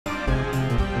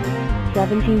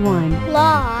71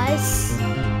 plus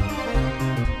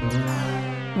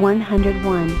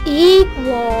 101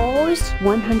 equals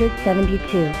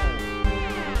 172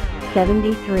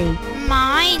 73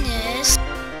 minus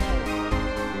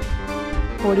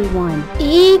 41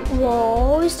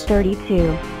 equals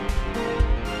 32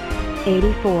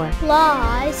 84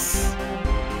 plus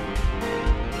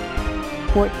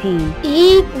 14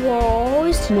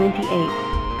 equals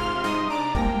 98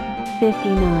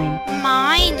 59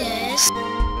 minus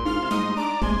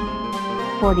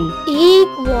 40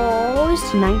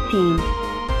 equals 19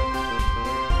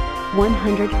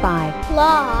 105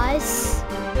 plus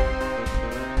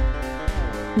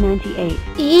 98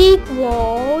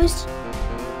 equals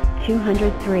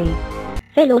 203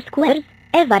 Fellow squares,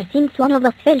 ever since one of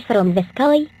us fell from the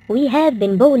sky, we have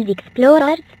been bold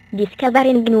explorers,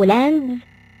 discovering new lands,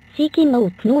 seeking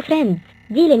out new friends,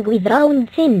 dealing with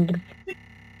round things.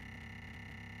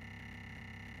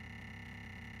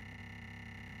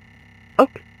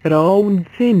 Round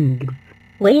things.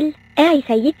 Well, I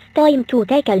say it's time to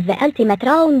tackle the ultimate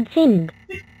round thing.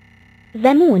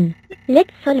 The moon.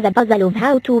 Let's solve the puzzle of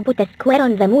how to put a square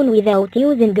on the moon without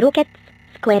using rockets,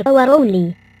 square power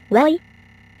only. Why?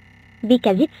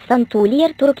 Because it's fun to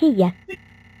learn Turkey.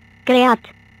 Create.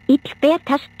 It's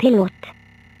betas pilot.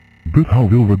 But how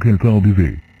will we get out of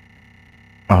it?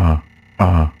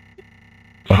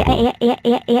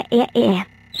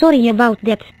 Sorry about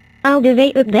that. All the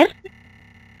way up there?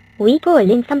 We call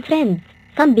in some friends.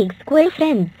 Some big square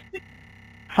friends.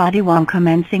 41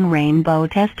 commencing rainbow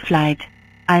test flight.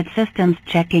 Alt systems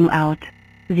checking out.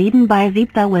 7 by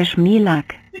 7 wish me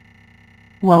luck.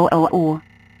 Whoa oh oh.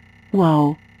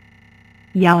 Whoa.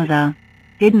 Yowza.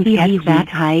 Didn't get that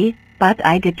high, but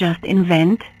I did just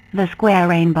invent the square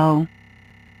rainbow.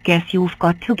 Guess you've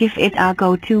got to give it a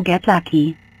go to get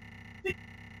lucky.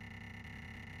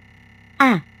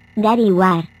 Ah, there you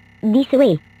are. This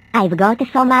way. I've got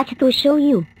so much to show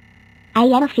you. I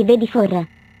am fed before.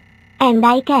 And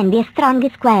I can be a strong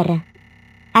square.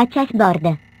 A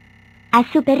chessboard. A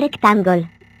super rectangle.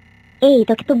 8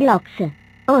 octoblocks.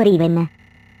 Or even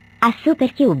a super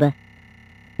cube.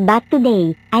 But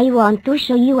today, I want to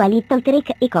show you a little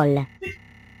trick I call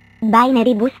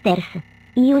binary boosters.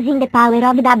 Using the power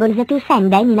of doubles to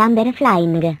send any number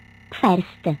flying.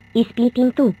 First, is split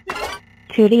in 2.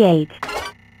 38.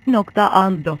 Nokta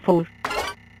and 4.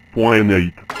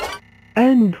 0.8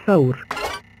 and 4.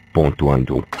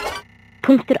 .12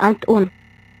 Punkter Anton.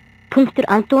 Punkter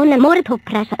Anton mord på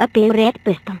pressa upp i rätt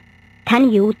böstan.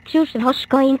 Kan ju tjus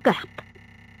varskoin upp.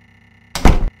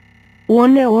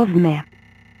 One of me.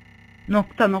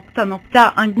 Nokta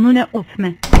and none of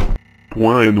me.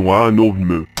 0.1 of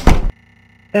me.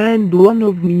 And 1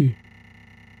 of me.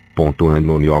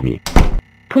 .1 of me.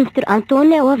 Punkter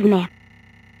Anton of me.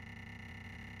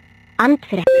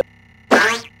 Antfre.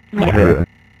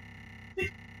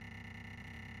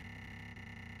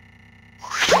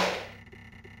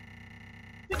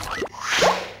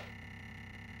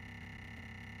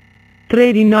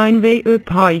 39 way up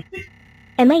high.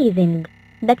 Amazing.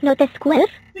 But not a square?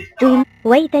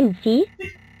 Wait and see.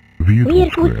 We're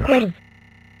two squares.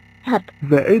 Up.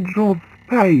 The edge of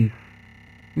space.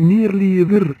 Nearly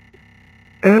there.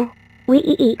 L.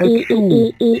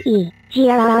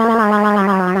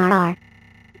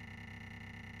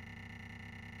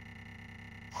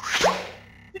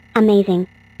 Amazing.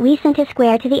 We sent a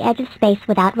square to the edge of space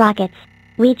without rockets.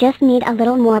 We just need a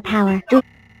little more power.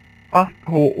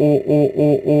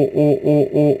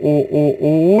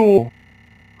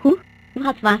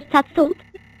 What was that sound?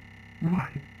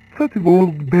 That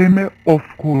was them, of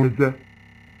course.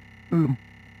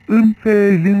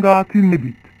 Failing out in a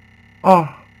bit. Oh.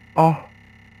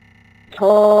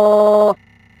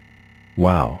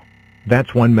 Wow.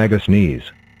 That's one mega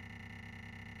sneeze.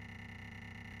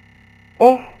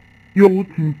 Oh, you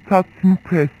think that's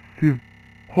impressive.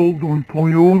 Hold on to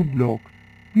your blocks.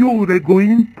 You're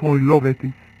going to love it.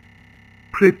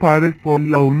 Prepare for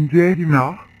launching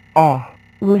now.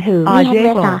 Woohoo. We have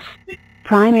lit off.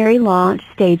 Primary launch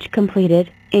stage completed.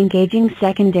 Engaging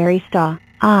secondary star.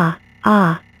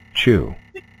 Chew.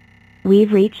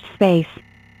 We've reached space.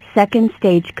 Second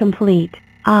stage complete.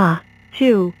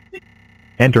 2.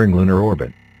 Entering lunar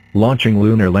orbit. Launching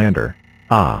lunar lander.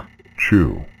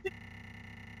 Chew.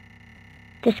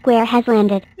 The square has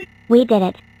landed. We did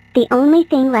it. The only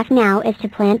thing left now is to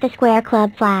plant the square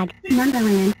club flag.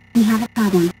 Numberland, we have a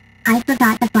problem. I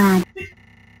forgot the flag.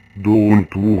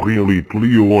 Don't worry,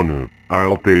 Leon.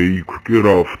 I'll take care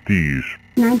of this.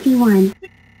 91.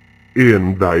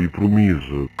 And I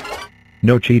promise.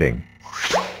 No cheating.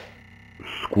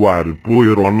 Square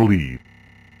player only.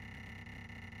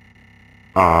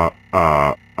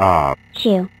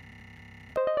 2.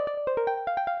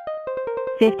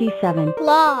 57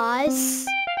 plus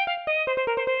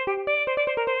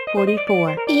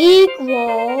 44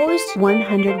 equals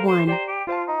 101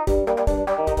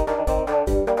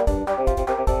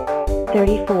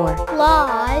 34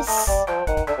 plus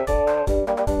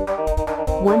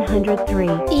 103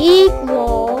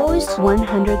 equals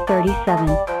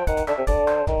 137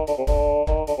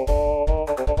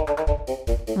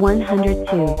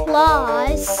 102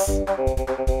 plus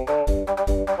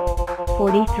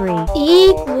 43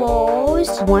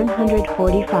 equals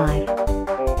 145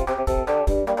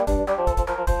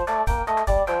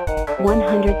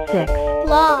 106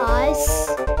 plus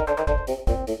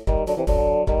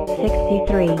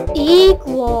 63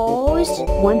 equals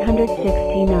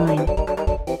 169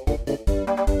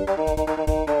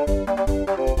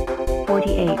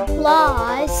 48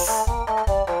 plus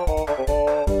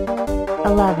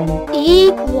 11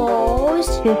 equals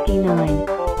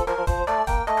 59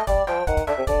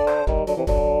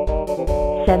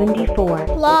 74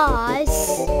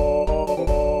 plus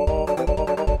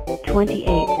 28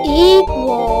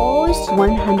 equals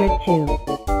 102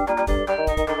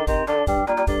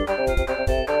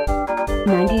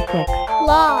 96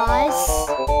 plus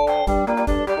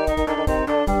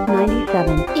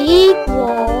 97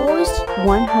 equals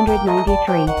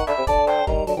 193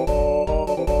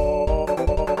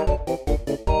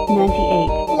 98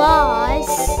 plus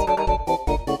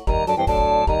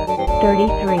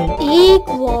 33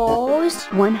 equals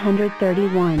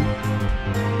 131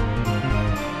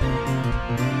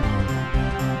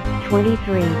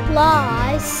 23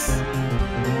 plus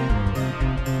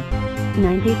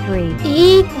 93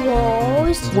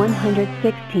 equals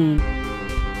 116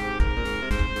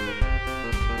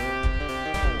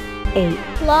 8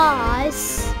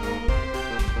 plus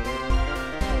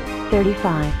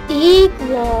 35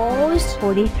 equals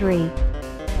 43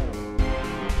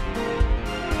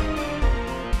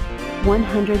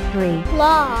 103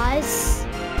 plus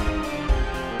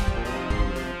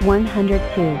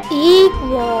 102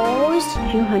 equals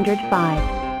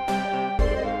 205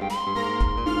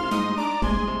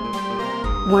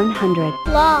 100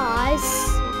 plus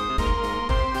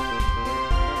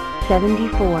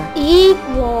 74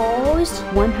 equals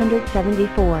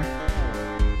 174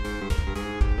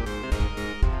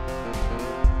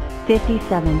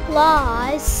 57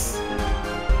 plus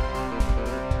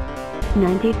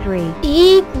 93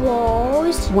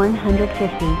 equals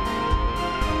 150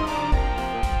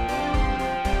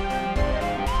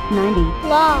 90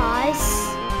 plus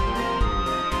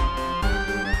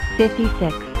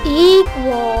 56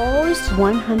 equals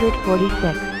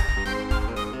 146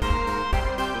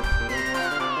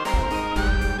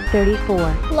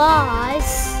 34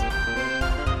 plus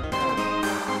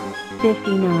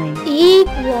 59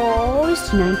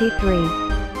 equals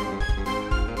 93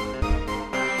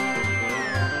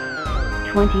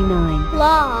 29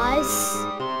 plus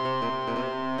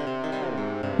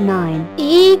 9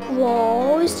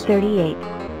 equals 38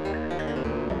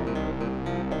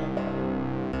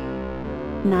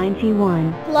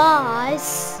 91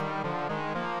 plus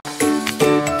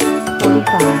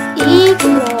 45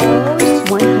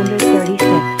 equals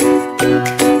 136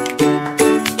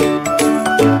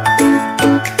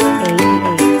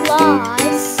 88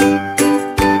 plus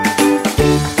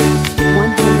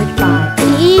 105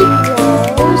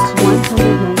 equals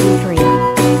 193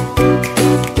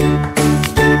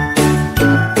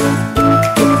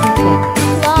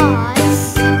 plus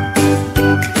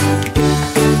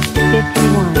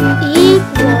 51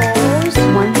 equals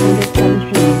 117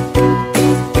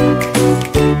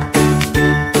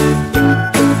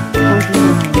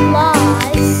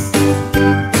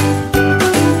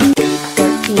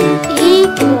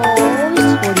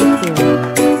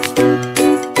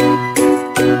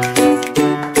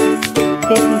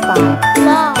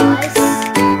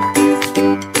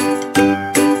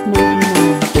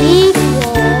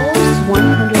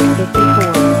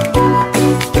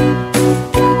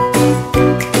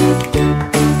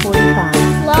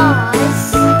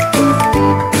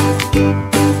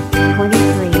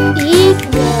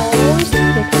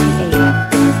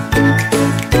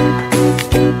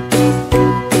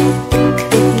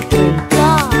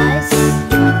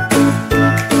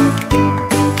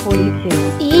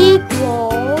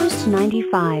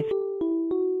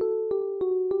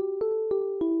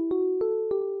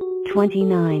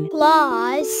 29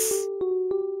 plus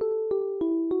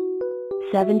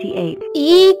 78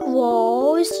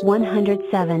 equals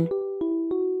 107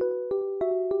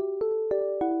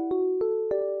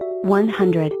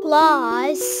 100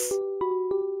 plus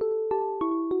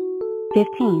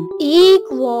 15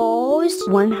 equals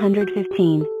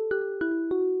 115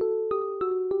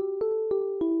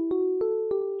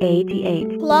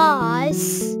 88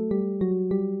 plus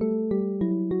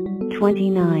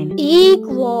 29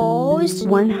 equals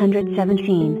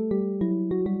 117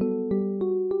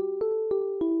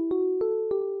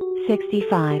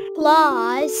 65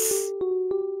 plus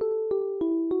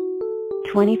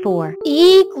 24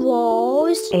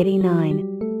 equals 89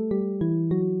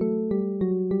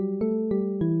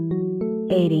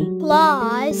 80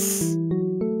 plus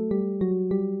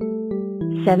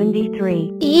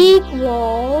 73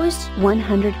 equals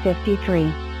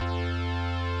 153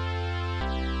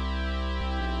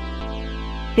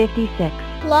 56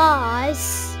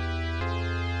 plus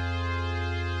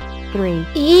 3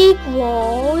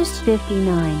 equals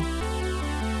 59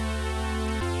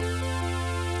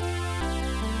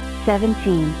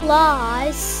 17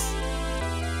 plus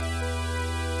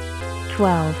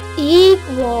 12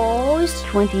 equals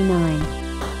 29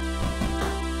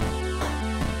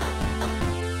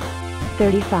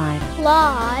 35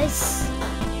 plus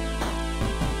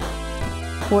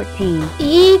 14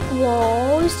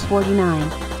 equals 49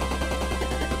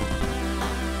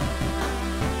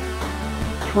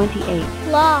 28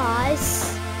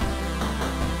 plus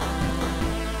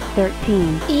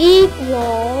 13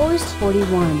 equals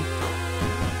 41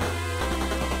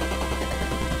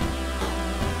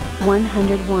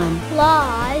 101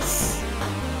 plus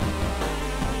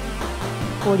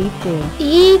 42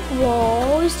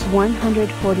 equals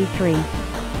 143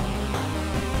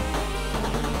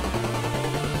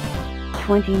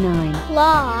 29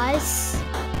 plus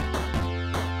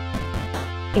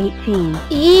 18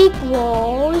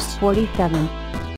 equals 47